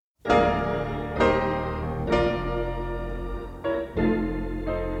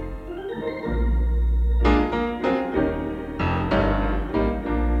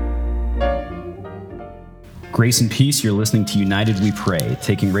Grace and peace, you're listening to United We Pray,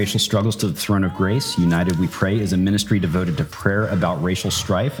 taking racial struggles to the throne of grace. United We Pray is a ministry devoted to prayer about racial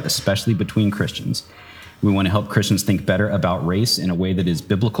strife, especially between Christians. We want to help Christians think better about race in a way that is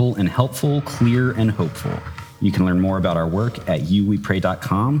biblical and helpful, clear and hopeful. You can learn more about our work at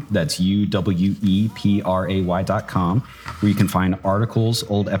uwepray.com. That's uwepray.com, where you can find articles,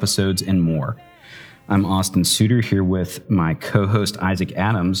 old episodes, and more. I'm Austin Suter here with my co-host Isaac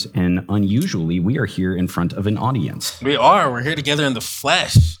Adams, and unusually, we are here in front of an audience. We are. We're here together in the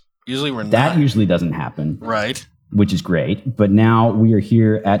flesh. Usually we're not. That usually doesn't happen. Right. Which is great. But now we are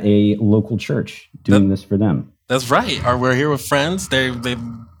here at a local church doing this for them. That's right. We're here with friends. They've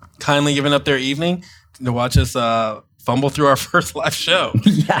kindly given up their evening to watch us fumble through our first live show.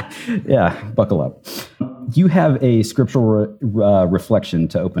 Yeah. Buckle up. You have a scriptural reflection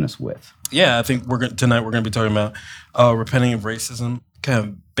to open us with. Yeah, I think tonight we're going to be talking about repenting of racism, kind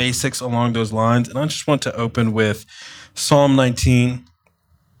of basics along those lines. And I just want to open with Psalm 19,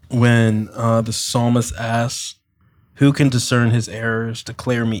 when the psalmist asks, "Who can discern his errors?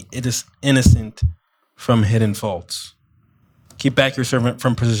 Declare me innocent from hidden faults. Keep back your servant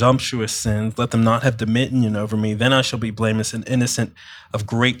from presumptuous sins. Let them not have dominion over me. Then I shall be blameless and innocent of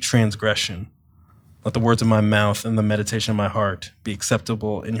great transgression. Let the words of my mouth and the meditation of my heart be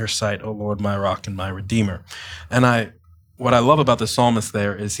acceptable in your sight, O Lord, my rock and my redeemer." And what I love about the psalmist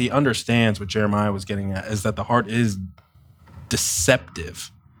there is he understands what Jeremiah was getting at, is that the heart is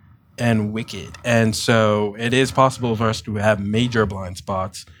deceptive and wicked. And so it is possible for us to have major blind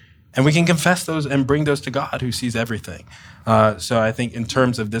spots, and we can confess those and bring those to God, who sees everything. So I think in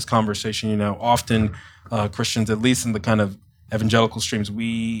terms of this conversation, often Christians, at least in the kind of evangelical streams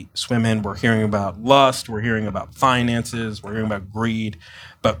we swim in, we're hearing about lust, we're hearing about finances, we're hearing about greed,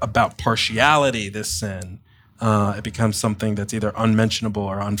 but about partiality, this sin, it becomes something that's either unmentionable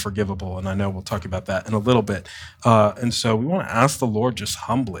or unforgivable. And I know we'll talk about that in a little bit. And so we want to ask the Lord just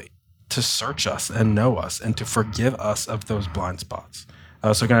humbly to search us and know us and to forgive us of those blind spots.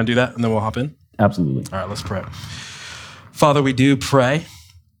 So can I do that? And then we'll hop in? Absolutely. All right, let's pray. Father, we do pray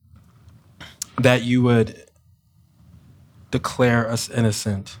that you would declare us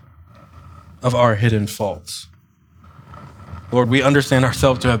innocent of our hidden faults. Lord, we understand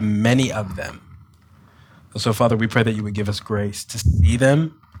ourselves to have many of them. So, Father, we pray that you would give us grace to see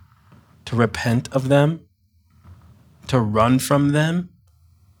them, to repent of them, to run from them,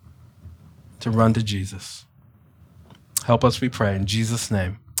 to run to Jesus. Help us, we pray, in Jesus'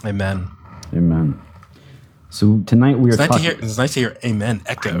 name. Amen. Amen. So tonight we are talking... It's nice to hear amen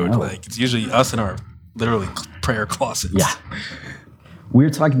echoed. Like, it's usually us in our literally prayer closets. Yeah. We're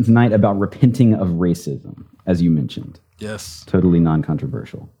talking tonight about repenting of racism, as you mentioned. Yes. Totally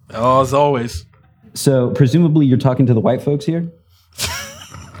non-controversial. Oh, as always. So presumably you're talking to the white folks here?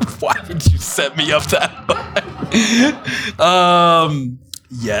 Why did you set me up that way?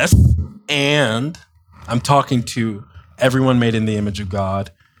 Yes. And I'm talking to everyone made in the image of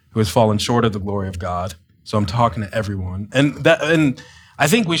God who has fallen short of the glory of God. So I'm talking to everyone. And I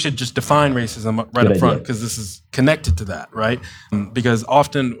think we should just define racism right up front, because this is connected to that, right? Because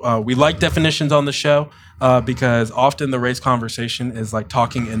often we like definitions on the show because often the race conversation is like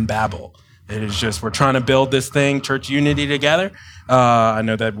talking in Babel. It is just, we're trying to build this thing, church unity together. I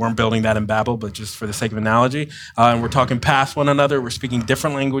know that we're building that in Babel, but just for the sake of analogy. And we're talking past one another. We're speaking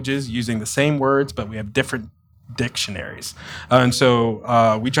different languages, using the same words, but we have different dictionaries. And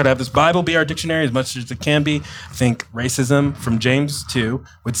so we try to have this Bible be our dictionary as much as it can be. I think racism from James 2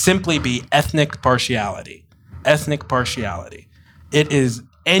 would simply be ethnic partiality. Ethnic partiality. It is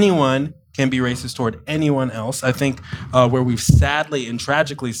anyone can be racist toward anyone else. I think where we've sadly and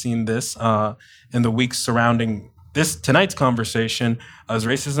tragically seen this in the weeks surrounding tonight's conversation is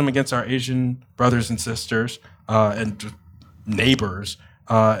racism against our Asian brothers and sisters and neighbors.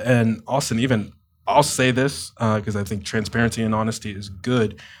 And Austin, even I'll say this because I think transparency and honesty is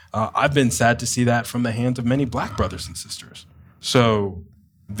good. I've been sad to see that from the hands of many black brothers and sisters. So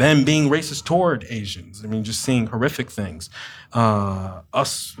them being racist toward Asians, just seeing horrific things.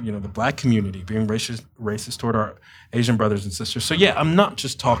 Us, the black community being racist toward our Asian brothers and sisters. So yeah, I'm not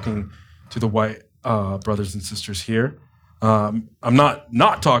just talking to the white brothers and sisters here. I'm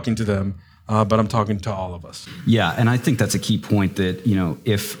not talking to them. But I'm talking to all of us. Yeah, and I think that's a key point that,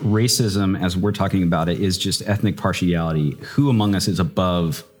 if racism, as we're talking about it, is just ethnic partiality, who among us is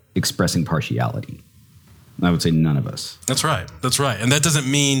above expressing partiality? I would say none of us. That's right. And that doesn't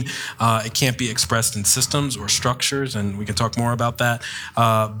mean it can't be expressed in systems or structures, and we can talk more about that.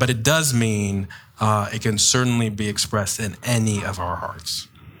 But it does mean it can certainly be expressed in any of our hearts.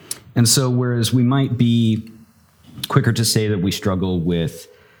 And so whereas we might be quicker to say that we struggle with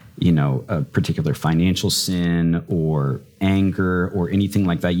a particular financial sin or anger or anything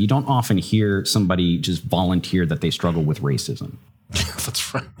like that, you don't often hear somebody just volunteer that they struggle with racism.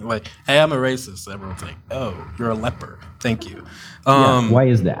 That's right. Like, hey, I'm a racist. Everyone's like, oh, you're a leper. Thank you. Why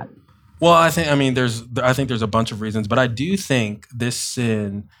is that? Well, I think there's a bunch of reasons, but I do think this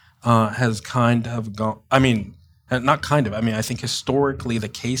sin has kind of gone. Not kind of. I think historically the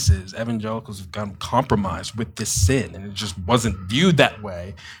case is evangelicals have gotten compromised with this sin, and it just wasn't viewed that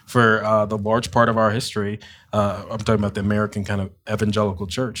way for the large part of our history. I'm talking about the American kind of evangelical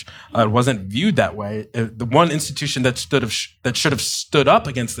church. It wasn't viewed that way. The one institution that should have stood up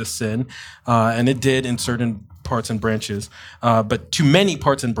against this sin, and it did in certain parts and branches, but too many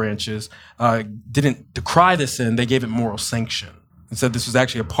parts and branches didn't decry the sin. They gave it moral sanction and said this was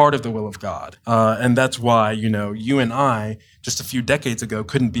actually a part of the will of God. And that's why, you and I, just a few decades ago,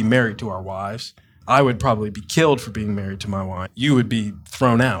 couldn't be married to our wives. I would probably be killed for being married to my wife. You would be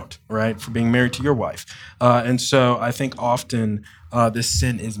thrown out, right, for being married to your wife. And so I think often this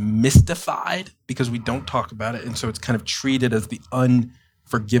sin is mystified because we don't talk about it. And so it's kind of treated as the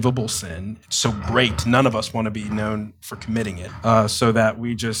unforgivable sin. It's so great. None of us want to be known for committing it. So that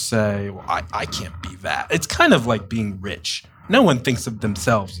we just say, well, I can't be that. It's kind of like being rich. No one thinks of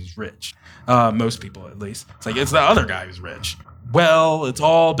themselves as rich. Most people, at least. It's like, it's the other guy who's rich. Well, it's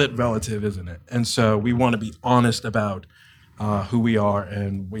all a bit relative, isn't it? And so we want to be honest about who we are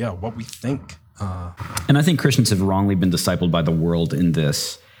and what we think. And I think Christians have wrongly been discipled by the world in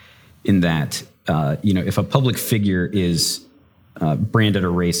that, if a public figure is branded a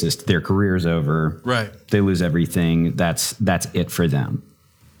racist, their career is over. Right. They lose everything. That's it for them.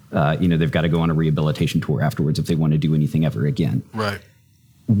 They've got to go on a rehabilitation tour afterwards if they want to do anything ever again. Right.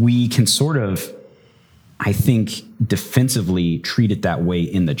 We can sort of, I think, defensively treat it that way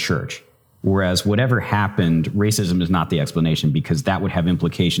in the church. Whereas whatever happened, racism is not the explanation because that would have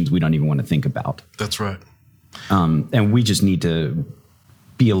implications we don't even want to think about. That's right. And we just need to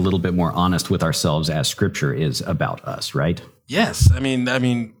be a little bit more honest with ourselves as Scripture is about us, right? Yes.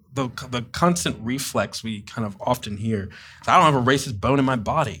 The constant reflex we kind of often hear is, I don't have a racist bone in my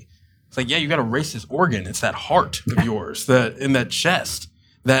body. It's like, yeah, you got a racist organ. It's that heart of yours in that chest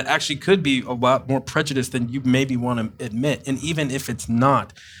that actually could be a lot more prejudiced than you maybe want to admit. And even if it's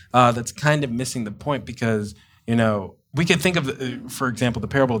not, that's kind of missing the point because, we could think of, for example, the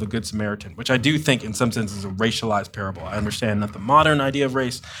parable of the Good Samaritan, which I do think in some sense is a racialized parable. I understand not the modern idea of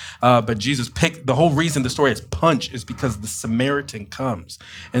race, but Jesus picked, the whole reason the story has punch is because the Samaritan comes.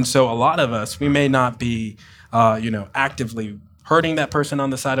 And so a lot of us, we may not be, actively hurting that person on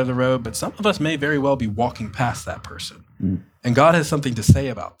the side of the road, but some of us may very well be walking past that person. Mm. And God has something to say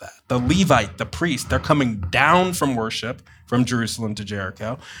about that. The Levite, the priest, they're coming down from worship from Jerusalem to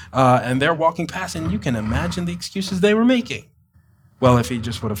Jericho, and they're walking past, and you can imagine the excuses they were making. Well, if he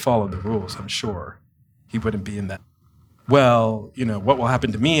just would have followed the rules, I'm sure he wouldn't be in that. Well, what will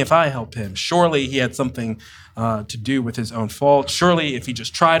happen to me if I help him? Surely he had something to do with his own fault. Surely if he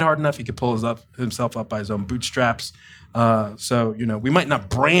just tried hard enough, he could pull himself up by his own bootstraps. So we might not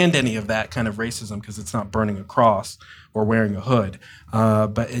brand any of that kind of racism because it's not burning a cross or wearing a hood.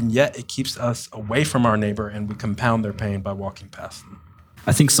 And yet it keeps us away from our neighbor and we compound their pain by walking past them.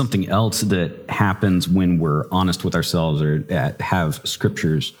 I think something else that happens when we're honest with ourselves or have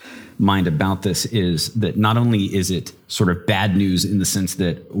Scripture's mind about this is that not only is it sort of bad news in the sense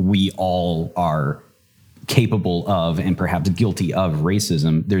that we all are capable of and perhaps guilty of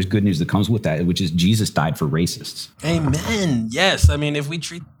racism, there's good news that comes with that, which is Jesus died for racists. Amen. Yes.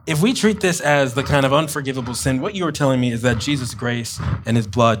 If we treat this as the kind of unforgivable sin, what you were telling me is that Jesus' grace and his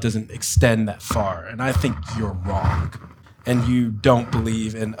blood doesn't extend that far. And I think you're wrong. And you don't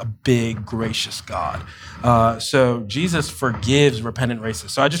believe in a big, gracious God. So Jesus forgives repentant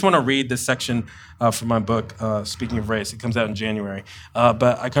racists. So I just want to read this section from my book, Speaking of Race. It comes out in January.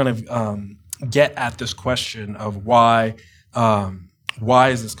 But I kind of get at this question of why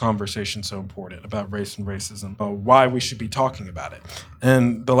is this conversation so important about race and racism, why we should be talking about it.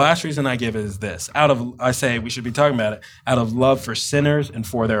 And the last reason I give is this. I say we should be talking about it out of love for sinners and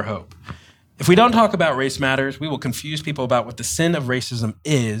for their hope. If we don't talk about race matters, we will confuse people about what the sin of racism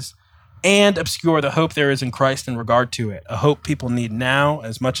is and obscure the hope there is in Christ in regard to it, a hope people need now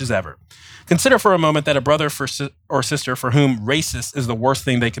as much as ever. Consider for a moment that a brother or sister for whom racist is the worst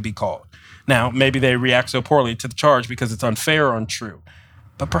thing they could be called. Now, maybe they react so poorly to the charge because it's unfair or untrue.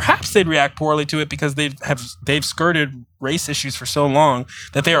 But perhaps they'd react poorly to it because they've skirted race issues for so long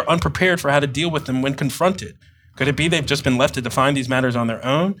that they are unprepared for how to deal with them when confronted. Could it be they've just been left to define these matters on their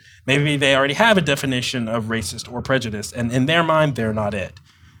own? Maybe they already have a definition of racist or prejudice, and in their mind, they're not it.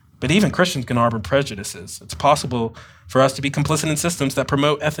 But even Christians can harbor prejudices. It's possible for us to be complicit in systems that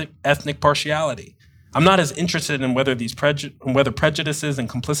promote ethnic partiality. I'm not as interested in whether whether prejudices and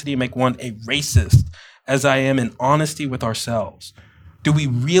complicity make one a racist as I am in honesty with ourselves. Do we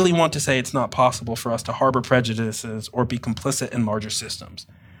really want to say it's not possible for us to harbor prejudices or be complicit in larger systems?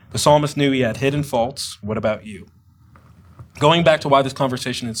 The psalmist knew he had hidden faults. What about you? Going back to why this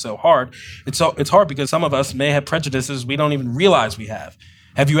conversation is so hard, it's hard because some of us may have prejudices we don't even realize we have.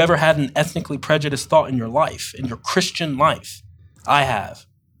 Have you ever had an ethnically prejudiced thought in your life, in your Christian life? I have.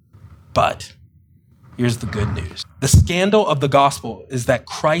 But here's the good news. The scandal of the gospel is that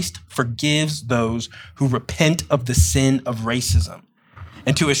Christ forgives those who repent of the sin of racism.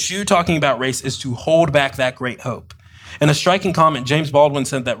 And to eschew talking about race is to hold back that great hope. In a striking comment, James Baldwin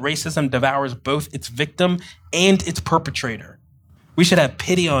said that racism devours both its victim and its perpetrator. We should have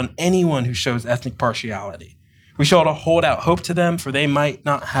pity on anyone who shows ethnic partiality. We should hold out hope to them, for they might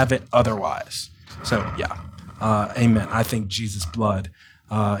not have it otherwise. So, amen. I think Jesus' blood,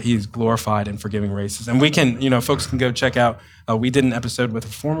 he is glorified in forgiving racism. And we can, folks can go check out, we did an episode with a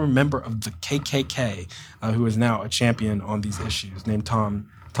former member of the KKK who is now a champion on these issues named Tom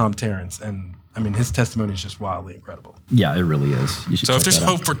Terrence. And I mean, his testimony is just wildly incredible. Yeah, it really is. So if there's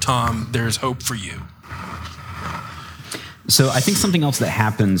hope for Tom, there's hope for you. So I think something else that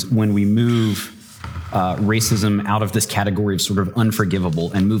happens when we move racism out of this category of sort of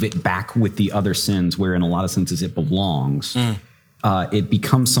unforgivable and move it back with the other sins where in a lot of senses it belongs, it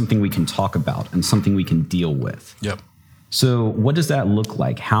becomes something we can talk about and something we can deal with. Yep. So what does that look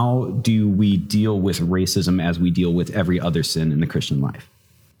like? How do we deal with racism as we deal with every other sin in the Christian life?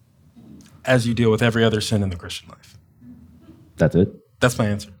 As you deal with every other sin in the Christian life. That's it? That's my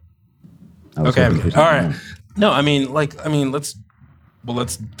answer. Okay. All right. No,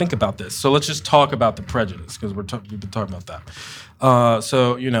 let's think about this. So let's just talk about the prejudice because we've been talking about that.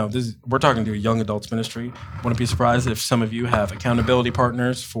 We're talking to a young adults ministry. Wouldn't be surprised if some of you have accountability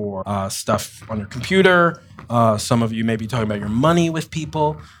partners for stuff on your computer. Some of you may be talking about your money with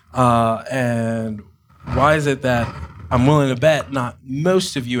people. And why is it that I'm willing to bet not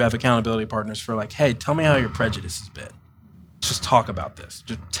most of you have accountability partners for like, hey, tell me how your prejudice has been. Just talk about this.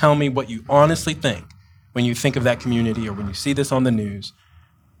 Just tell me what you honestly think when you think of that community or when you see this on the news.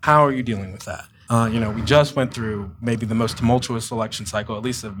 How are you dealing with that? We just went through maybe the most tumultuous election cycle, at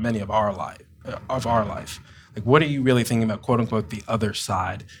least of many of our life. Like, what are you really thinking about, quote unquote, the other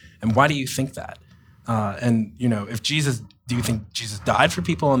side? And why do you think that? Do you think Jesus died for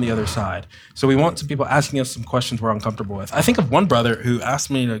people on the other side? So we want some people asking us some questions we're uncomfortable with. I think of one brother who asked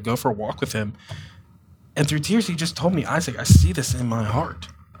me to go for a walk with him. And through tears, he just told me, Isaac, I see this in my heart.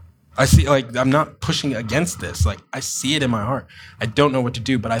 I see, I'm not pushing against this. I see it in my heart. I don't know what to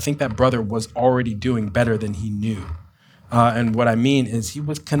do, but I think that brother was already doing better than he knew. And what I mean is he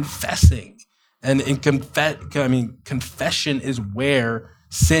was confessing. And confession is where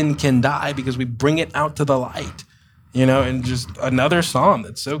sin can die because we bring it out to the light. And just another psalm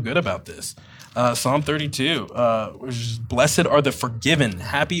that's so good about this. Psalm 32, which is, blessed are the forgiven,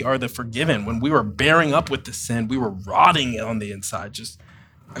 happy are the forgiven. When we were bearing up with the sin, we were rotting on the inside, just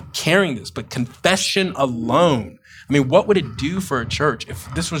carrying this. But confession alone, what would it do for a church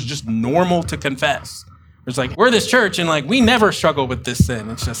if this was just normal to confess? It's like, we're this church and we never struggle with this sin.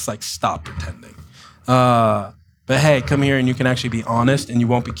 It's just stop pretending. But hey, come here and you can actually be honest and you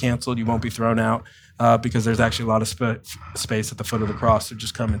won't be canceled, you won't be thrown out because there's actually a lot of space at the foot of the cross. So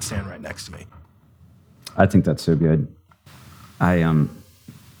just come and stand right next to me. I think that's so good. I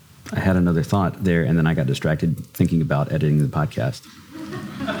had another thought there, and then I got distracted thinking about editing the podcast.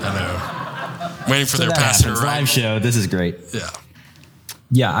 I know. Waiting for their pastor, right? Live show. This is great. Yeah.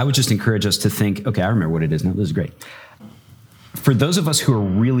 Yeah, I would just encourage us to think, okay, I remember what it is now. This is great. For those of us who are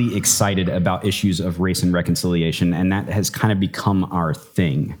really excited about issues of race and reconciliation, and that has kind of become our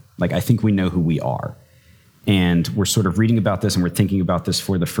thing, I think we know who we are. And we're sort of reading about this and we're thinking about this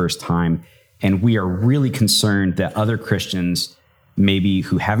for the first time. And we are really concerned that other Christians, maybe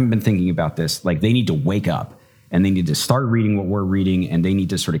who haven't been thinking about this, they need to wake up and they need to start reading what we're reading and they need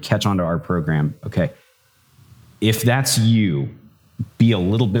to sort of catch on to our program. Okay, if that's you, be a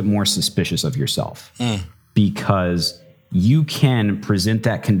little bit more suspicious of yourself because you can present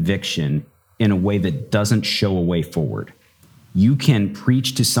that conviction in a way that doesn't show a way forward. You can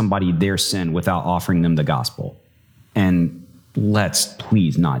preach to somebody their sin without offering them the gospel. And let's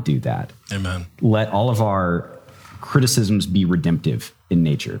please not do that. Amen. Let all of our criticisms be redemptive in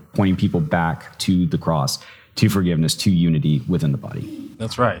nature, pointing people back to the cross, to forgiveness, to unity within the body.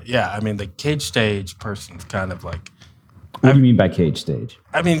 That's right. Yeah. The cage stage person's kind of What do you mean by cage stage?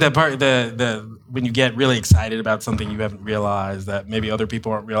 I mean, the part, the when you get really excited about something you haven't realized that maybe other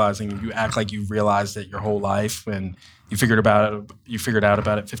people aren't realizing, you act like you've realized it your whole life when you figured out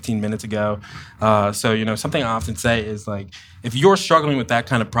about it 15 minutes ago. So, something I often say is like, if you're struggling with that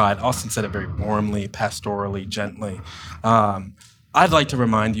kind of pride, Austin said it very warmly, pastorally, gently. I'd like to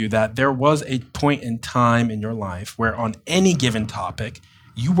remind you that there was a point in time in your life where on any given topic,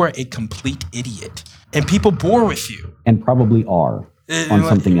 you were a complete idiot and people bore with you. And probably are on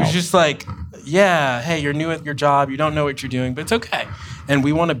something else. It's just like, yeah, hey, you're new at your job. You don't know what you're doing, but it's okay. And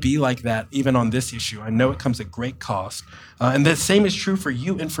we want to be like that even on this issue. I know it comes at great cost. And the same is true for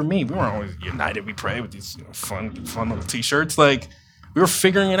you and for me. We weren't always united, we pray, with these fun little T-shirts. Like, we were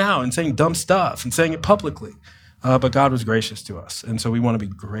figuring it out and saying dumb stuff and saying it publicly. But God was gracious to us. And so we want to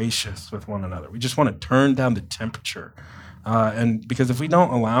be gracious with one another. We just want to turn down the temperature. And because if we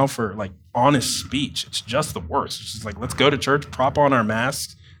don't allow for like honest speech, it's just the worst. It's just like, let's go to church, prop on our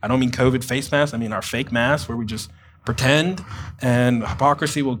masks. I don't mean COVID face masks. I mean our fake masks where we just pretend, and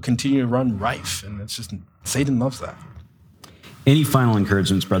hypocrisy will continue to run rife. And it's just, Satan loves that. Any final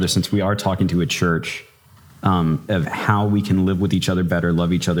encouragements, brother, since we are talking to a church, of how we can live with each other better,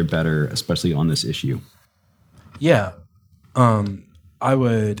 love each other better, especially on this issue? Yeah.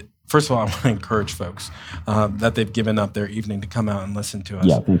 First of all, I want to encourage folks that they've given up their evening to come out and listen to us.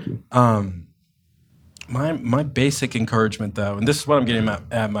 Yeah, thank you. My basic encouragement, though, and this is what I'm getting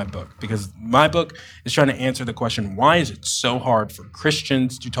at my book, because my book is trying to answer the question, why is it so hard for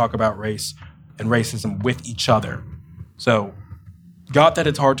Christians to talk about race and racism with each other? So, got that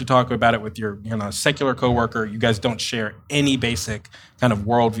it's hard to talk about it with your secular coworker. You guys don't share any basic kind of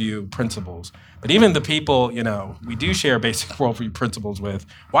worldview principles. But even the people, we do share basic worldview principles with,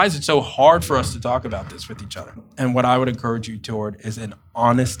 why is it so hard for us to talk about this with each other? And what I would encourage you toward is an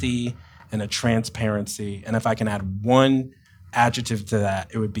honesty and a transparency. And if I can add one adjective to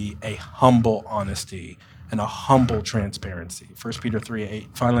that, it would be a humble honesty and a humble transparency. 1 Peter 3:8.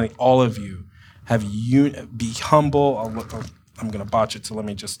 Finally, all of you be humble. I'm going to botch it, so let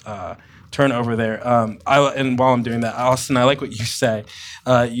me just turn over there. And while I'm doing that, Austin, I like what you say.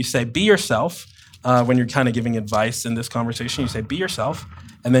 You say, be yourself when you're kind of giving advice in this conversation. You say, be yourself,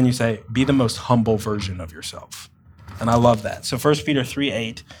 and then you say, be the most humble version of yourself. And I love that. So 1 Peter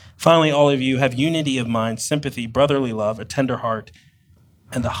 3:8, finally, all of you have unity of mind, sympathy, brotherly love, a tender heart,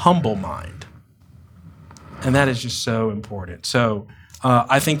 and a humble mind. And that is just so important. So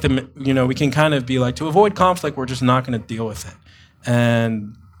I think that, we can kind of be like, to avoid conflict, we're just not going to deal with it.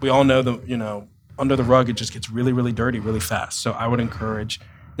 And we all know that, under the rug, it just gets really, really dirty really fast. So I would encourage,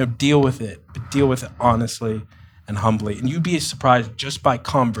 deal with it, but deal with it honestly and humbly. And you'd be surprised just by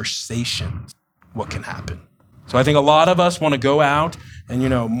conversations what can happen. So I think a lot of us want to go out and,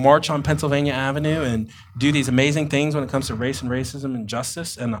 march on Pennsylvania Avenue and do these amazing things when it comes to race and racism and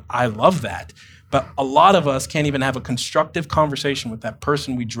justice. And I love that. But a lot of us can't even have a constructive conversation with that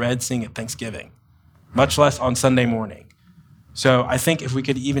person we dread seeing at Thanksgiving, much less on Sunday morning. So I think if we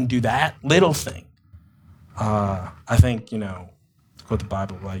could even do that little thing, I think, to quote the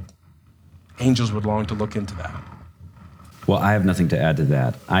Bible, like angels would long to look into that. Well, I have nothing to add to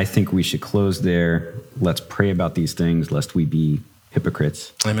that. I think we should close there. Let's pray about these things, lest we be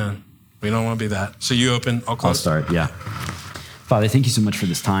hypocrites. Amen. We don't want to be that. So you open, I'll close. I'll start, yeah. Father, thank you so much for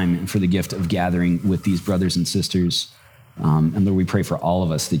this time and for the gift of gathering with these brothers and sisters. And Lord, we pray for all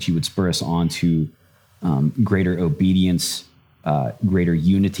of us that you would spur us on to greater obedience, greater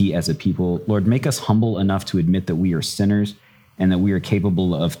unity as a people. Lord, make us humble enough to admit that we are sinners and that we are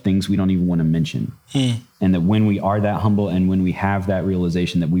capable of things we don't even want to mention. And that when we are that humble and when we have that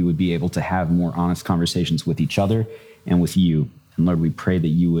realization, that we would be able to have more honest conversations with each other and with you. And Lord, we pray that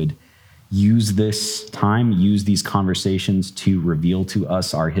you would use this time, use these conversations to reveal to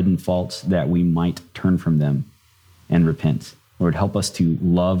us our hidden faults, that we might turn from them and repent. Lord, help us to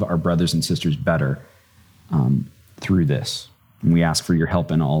love our brothers and sisters better through this. And we ask for your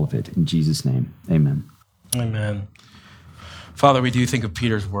help in all of it. In Jesus' name, amen. Amen. Father, we do think of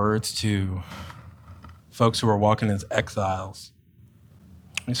Peter's words to folks who are walking as exiles.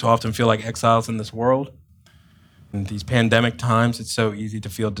 We so often feel like exiles in this world. In these pandemic times, it's so easy to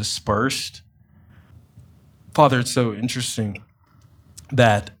feel dispersed. Father, it's so interesting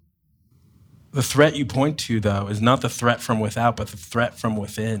that the threat you point to, though, is not the threat from without, but the threat from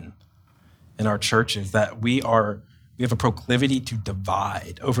within in our churches, that we have a proclivity to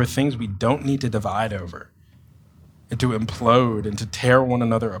divide over things we don't need to divide over, and to implode and to tear one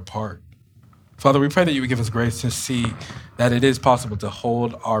another apart. Father, we pray that you would give us grace to see that it is possible to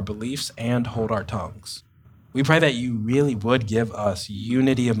hold our beliefs and hold our tongues. We pray that you really would give us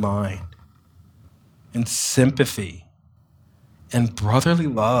unity of mind and sympathy and brotherly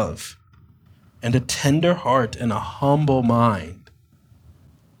love and a tender heart and a humble mind.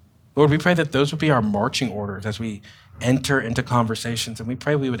 Lord, we pray that those would be our marching orders as we enter into conversations. And we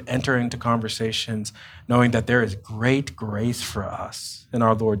pray we would enter into conversations knowing that there is great grace for us in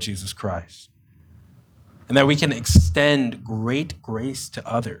our Lord Jesus Christ. And that we can extend great grace to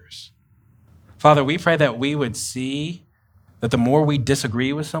others. Father, we pray that we would see that the more we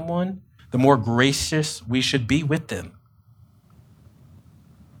disagree with someone, the more gracious we should be with them.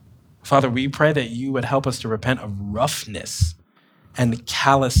 Father, we pray that you would help us to repent of roughness and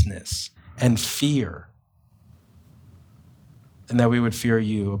callousness and fear, and that we would fear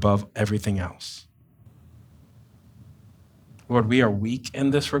you above everything else. Lord, we are weak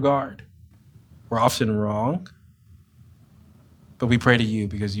in this regard. We're often wrong, but we pray to you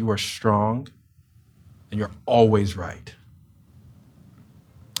because you are strong and you're always right.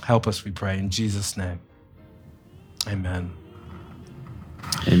 Help us, we pray, in Jesus' name. Amen.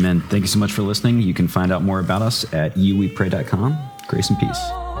 Amen. Thank you so much for listening. You can find out more about us at youwepray.com. Grace and peace.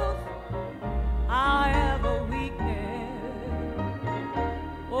 I have a weakness.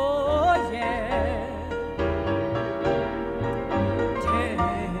 Oh, yeah. Tell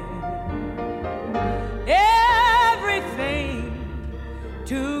everything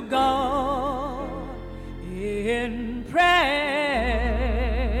to God in prayer.